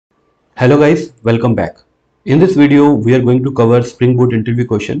Hello guys, welcome back. In this video, we are going to cover Spring Boot interview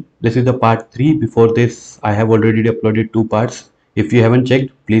question. This is the part 3. Before this, I have already uploaded 2 parts. If you haven't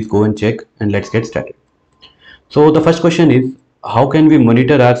checked, please go and check and let's get started. So the first question is, how can we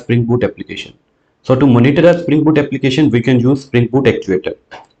monitor our Spring Boot application? So to monitor our Spring Boot application, we can use Spring Boot Actuator.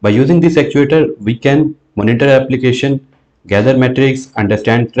 By using this actuator, we can monitor our application, gather metrics,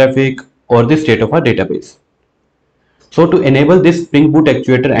 understand traffic, or the state of our database. So to enable this Spring Boot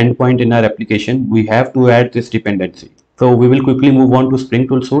actuator endpoint in our application, we have to add this dependency. So we will quickly move on to Spring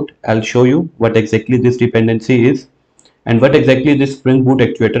Tool Suite. I'll show you what exactly this dependency is and what exactly this Spring Boot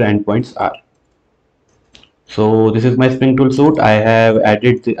actuator endpoints are. So this is my Spring Tool Suite. I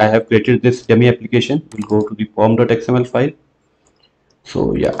have created this dummy application. We'll go to the pom.xml file.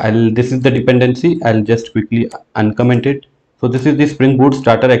 So yeah, this is the dependency. I'll just quickly uncomment it. So this is the Spring Boot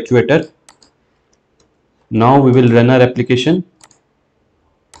starter actuator. Now we will run our application.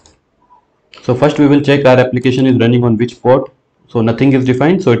 So first we will check our application is running on which port. So nothing is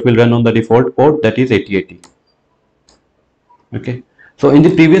defined, so it will run on the default port, that is 8080. Okay. So in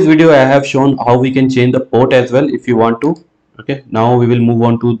the previous video I have shown how we can change the port as well if you want to. Okay. Now we will move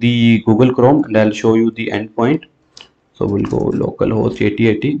on to the Google Chrome and I'll show you the endpoint. So we'll go localhost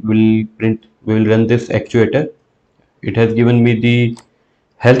 8080. We will run this actuator. It has given me the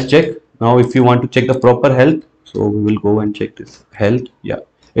health check. Now if you want to check the proper health, so we will go and check this health. Yeah,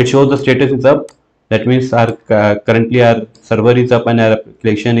 it shows the status is up. That means our currently our server is up and our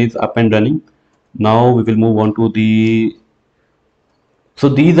application is up and running. Now we will move on to the, so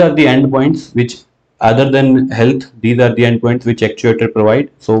these are the endpoints which, other than health, these are the endpoints which actuator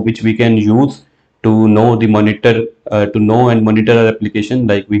provide, so which we can use to know the monitor, to know and monitor our application.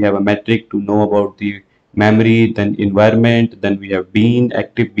 Like we have a metric to know about the memory, then environment, then we have bean,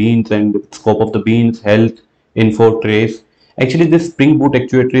 active beans and scope of the beans, health, info, trace. Actually this Spring Boot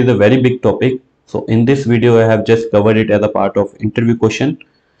actuator is a very big topic. So in this video I have just covered it as a part of interview question.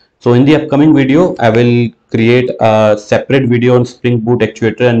 So in the upcoming video I will create a separate video on Spring Boot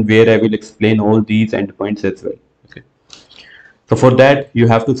actuator and where I will explain all these endpoints as well. Okay. So for that you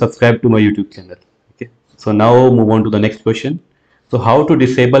have to subscribe to my YouTube channel. Okay. So now move on to the next question. So how to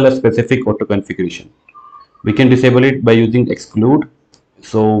disable a specific auto configuration? We can disable it by using exclude.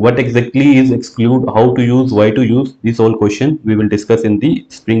 So what exactly is exclude, how to use, why to use, this whole question we will discuss in the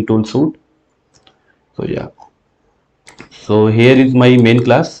Spring Tool Suite. So yeah, so here is my main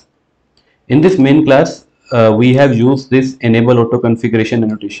class. In this main class we have used this enable auto configuration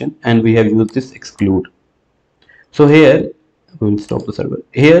annotation and we have used this exclude. So here we will stop the server.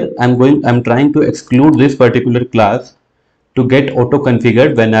 Here I'm trying to exclude this particular class to get auto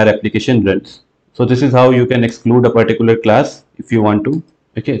configured when our application runs. So this is how you can exclude a particular class if you want to.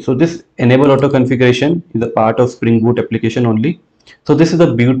 Okay, so this enable auto configuration is a part of Spring Boot application only. So this is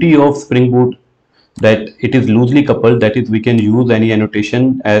the beauty of Spring Boot, that it is loosely coupled, that is we can use any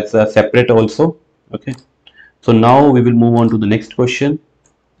annotation as a separate also. Okay, so now we will move on to the next question.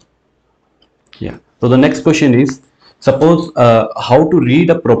 Yeah, so the next question is, suppose how to read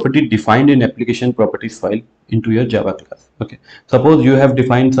a property defined in application properties file into your Java class. Okay, suppose you have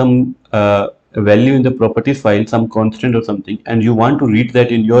defined some value in the properties file, some constant or something, and you want to read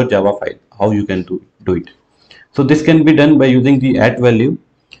that in your Java file. How you can do it? So this can be done by using the at value.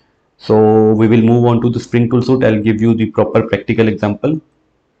 So we will move on to the Spring Tool Suite. I'll give you the proper practical example.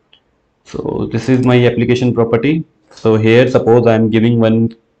 So this is my application property. So here suppose I am giving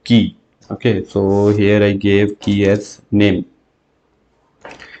one key. Okay, so here I gave key as name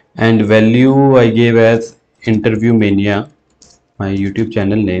and value I gave as Interview Mania, my YouTube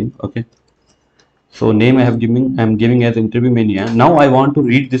channel name. Okay, so name I'm giving as Interview Mania. Now I want to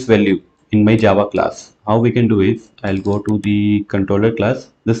read this value in my Java class. How we can do is, I'll go to the controller class,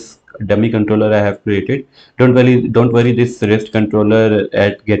 this dummy controller I have created. Don't worry this REST controller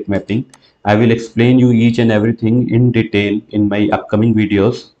at get mapping. I will explain you each and everything in detail in my upcoming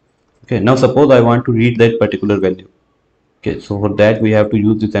videos. Okay, now suppose I want to read that particular value. Okay, so for that we have to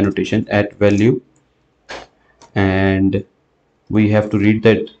use this annotation at value and we have to read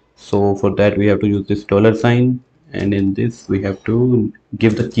that. So for that we have to use this $sign and in this we have to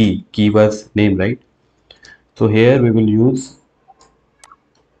give the key was name, right? So here we will use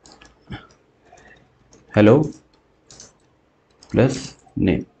hello plus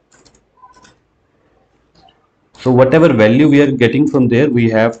name. So whatever value we are getting from there, we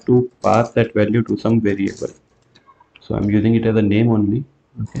have to pass that value to some variable. So I'm using it as a name only.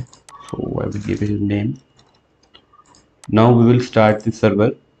 Okay, so I will give it a name. Now we will start the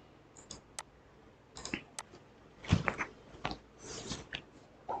server.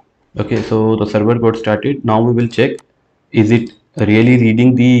 Okay, so the server got started. Now we will check, is it really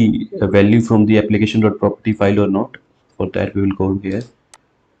reading the value from the application.property file or not. For that, we will go here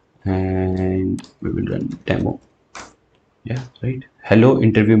and we will run demo. Yeah, right. Hello,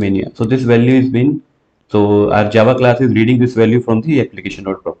 Interview Mania. So this value is been, so our Java class is reading this value from the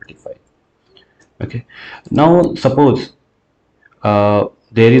application.property file. Okay. Now suppose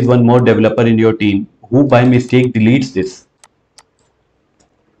there is one more developer in your team who by mistake deletes this.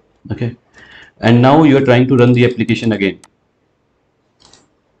 Okay. And now you are trying to run the application again.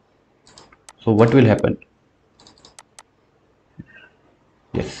 So what will happen?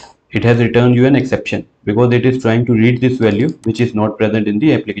 Yes, it has returned you an exception because it is trying to read this value which is not present in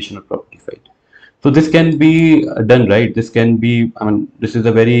the application or property file. So this can be done, right? This can be, I mean, this is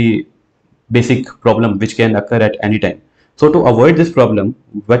a very basic problem which can occur at any time. So to avoid this problem,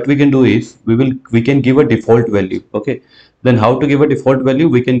 what we can do is we can give a default value. Okay. Then how to give a default value?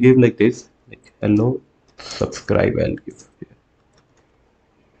 We can give like this, like hello, subscribe. I'll give here.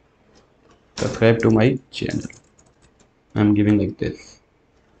 Subscribe to my channel. I'm giving like this.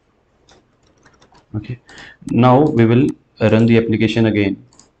 Okay, now we will run the application again.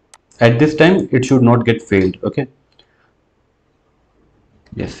 At this time it should not get failed. Okay,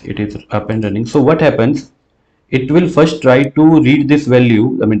 yes, it is up and running. So what happens, it will first try to read this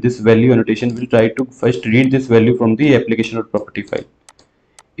value, I mean this value annotation will try to first read this value from the application or property file.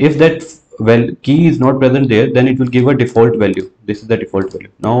 If that key is not present there, then it will give a default value. This is the default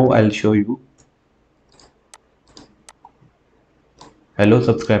value. Now I'll show you. Hello,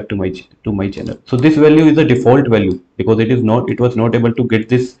 subscribe to my channel. So this value is a default value because it was not able to get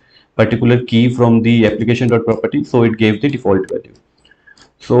this particular key from the application.property, so it gave the default value.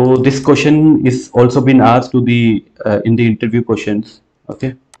 So this question is also been asked to the in the interview questions.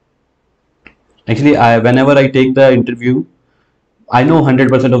 Okay, actually whenever I take the interview, I know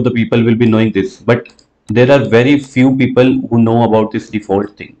 100% of the people will be knowing this, but there are very few people who know about this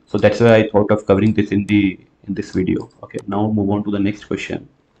default thing. So that's why I thought of covering this in this video. Okay, now move on to the next question.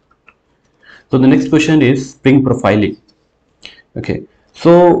 So the next question is Spring profiling. Okay,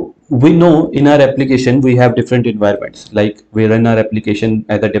 so we know in our application we have different environments. Like we run our application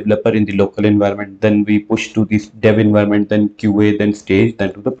as a developer in the local environment, then we push to this dev environment, then QA, then stage,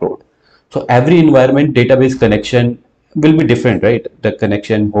 then to the prod. So every environment database connection will be different, right? The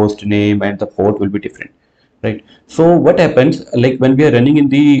connection host name and the port will be different, right? So what happens, like when we are running in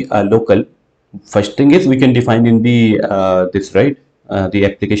the local, first thing is we can define in the this, right, the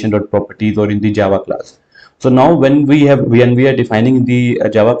application.properties or in the Java class. So now when we are defining in the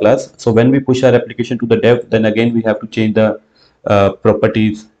Java class, so when we push our application to the dev, then again we have to change the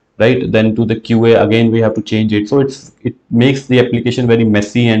properties, right? Then to the QA again we have to change it. So it makes the application very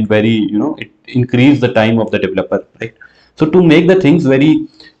messy and very, it increase the time of the developer, right? So to make the things very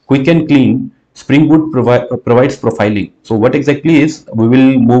quick and clean, Spring Boot provides profiling. So what exactly is, we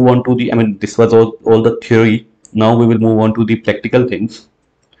will move on to the, I mean this was all the theory. Now we will move on to the practical things.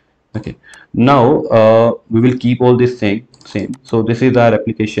 Okay, now we will keep all this same. So this is our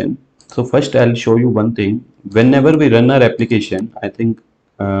application. So first I'll show you one thing. Whenever we run our application, I think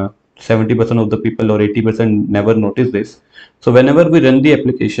 70% of the people or 80% never notice this. So whenever we run the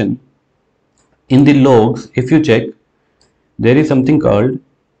application, in the logs, if you check, there is something called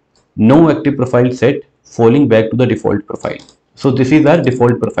no active profile set falling back to the default profile. So this is our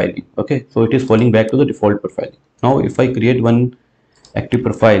default profiling. Okay, so it is falling back to the default profile. Now if I create one active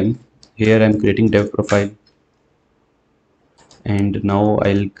profile, here I'm creating dev profile, and now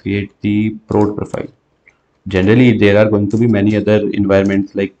I'll create the prod profile. Generally there are going to be many other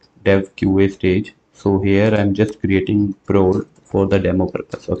environments like dev, QA, stage. So here I'm just creating prod for the demo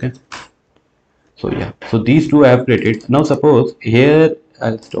purpose. Okay, so yeah, so these two I have created. Now suppose here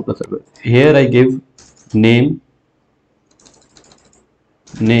I'll stop the server. Here I give name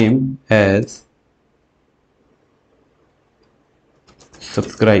as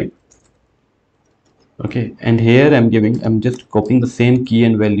subscribe. Okay, and here I'm just copying the same key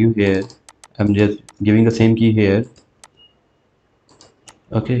and value here. I'm just giving the same key here.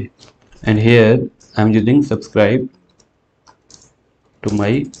 Okay, and here I'm using subscribe to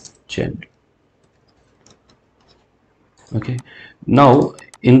my channel. Okay, now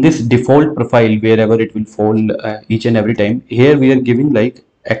in this default profile, wherever it will fall each and every time, here we are giving like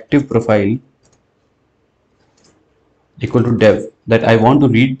active profile equal to dev, that I want to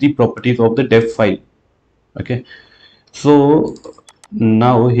read the properties of the dev file. Okay, so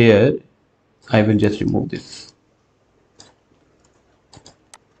now here I will just remove this,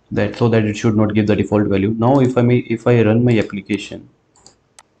 that so that it should not give the default value. Now if I run my application,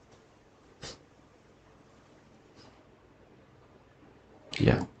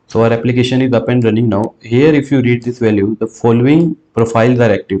 yeah, So our application is up and running now. Here if you read this value, the following profiles are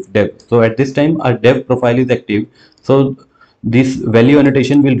active: dev. So at this time our dev profile is active, so this value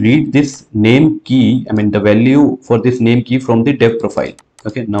annotation will read this name key, I mean the value for this name key from the dev profile.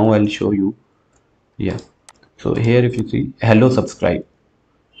 Okay, now I'll show you. Yeah, so here if you see hello subscribe,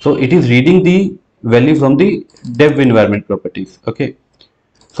 so it is reading the value from the dev environment properties. Okay,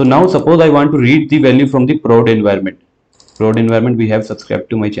 so now suppose I want to read the value from the prod environment. Prod environment we have subscribed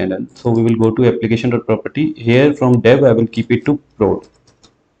to my channel, so we will go to application.property. Here from dev I will keep it to prod.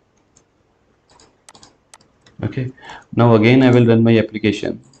 Okay, now again I will run my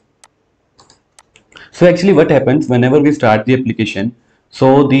application. So actually what happens whenever we start the application,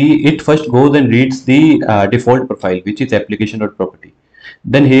 so it first goes and reads the default profile, which is application.property.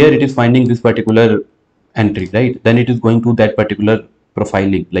 Then here it is finding this particular entry, right? Then it is going to that particular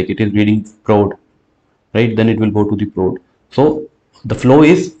profiling, like it is reading prod, right? Then it will go to the prod. So the flow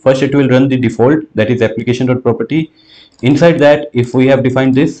is first it will run the default, that is application.property. Inside that, if we have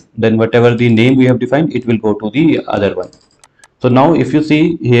defined this, then whatever the name we have defined, it will go to the other one. So now if you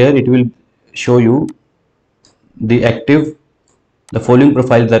see here, it will show you the active, the following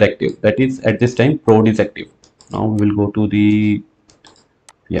profiles are active, that is at this time prod is active. Now we will go to the,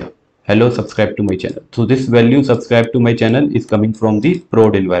 yeah, hello subscribe to my channel. So this value subscribe to my channel is coming from the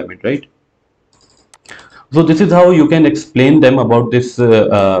prod environment, right? So this is how you can explain them about this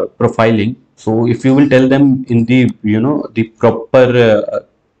profiling. So if you will tell them in the, the proper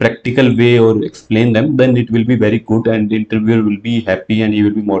practical way or explain them, then it will be very good and the interviewer will be happy and he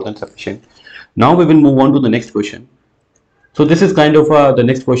will be more than sufficient. Now we will move on to the next question. So this is kind of the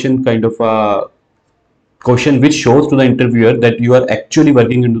next question, kind of a question which shows to the interviewer that you are actually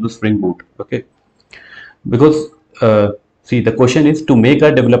working into the Spring Boot. Okay, because see, the question is to make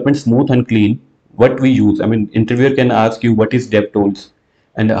our development smooth and clean, what we use. I mean, interviewer can ask you what is dev tools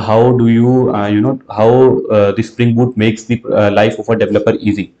and how do you how the Spring Boot makes the life of a developer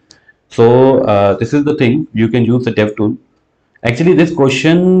easy. So this is the thing, you can use the dev tool. Actually this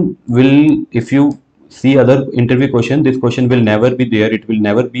question will, if you see other interview question, this question will never be there. It will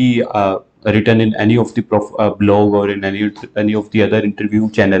never be written in any of the blog or in any of the other interview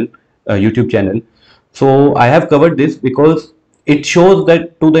channel, YouTube channel. So I have covered this because it shows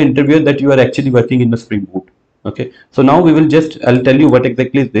that to the interviewer that you are actually working in the Spring Boot. Okay, so now we will just, I'll tell you what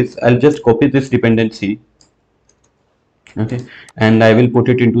exactly is this. I'll just copy this dependency. Okay, and I will put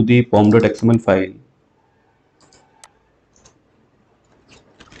it into the pom.xml file.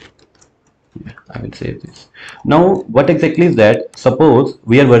 I will save this. Now what exactly is that? Suppose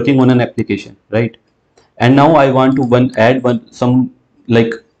we are working on an application, right? And now I want to add some,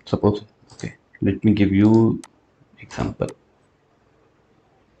 like suppose, okay, let me give you example.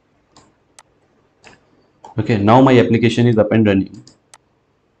 Okay, now my application is up and running.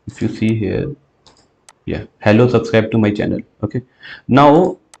 If you see here, yeah, hello subscribe to my channel. Okay,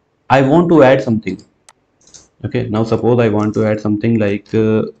 now I want to add something. Okay, now suppose I want to add something like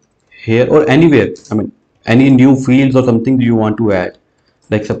here or anywhere, I mean any new fields or something you want to add.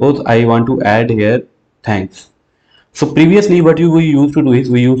 Like suppose I want to add here thanks. So previously what we used to do is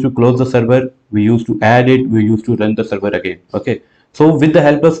we used to close the server, we used to add it, we used to run the server again. Okay, so with the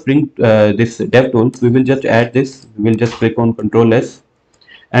help of Spring this dev tools, we will just add this. We will just click on Control S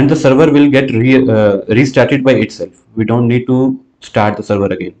and the server will get restarted by itself. We don't need to start the server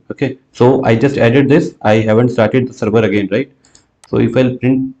again. Okay, so I just added this, I haven't started the server again, right? So if I'll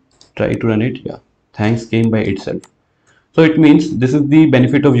print, try to run it, yeah, thanks came by itself. So it means this is the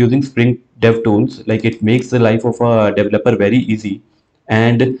benefit of using Spring dev tools, like it makes the life of a developer very easy,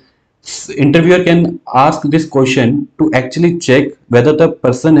 and interviewer can ask this question to actually check whether the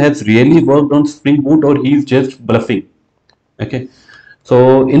person has really worked on Spring Boot or he is just bluffing. Okay,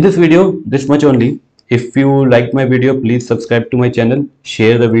 so in this video, this much only. If you liked my video, please subscribe to my channel,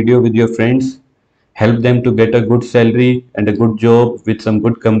 share the video with your friends, help them to get a good salary and a good job with some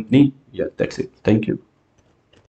good company. Yeah, that's it. Thank you.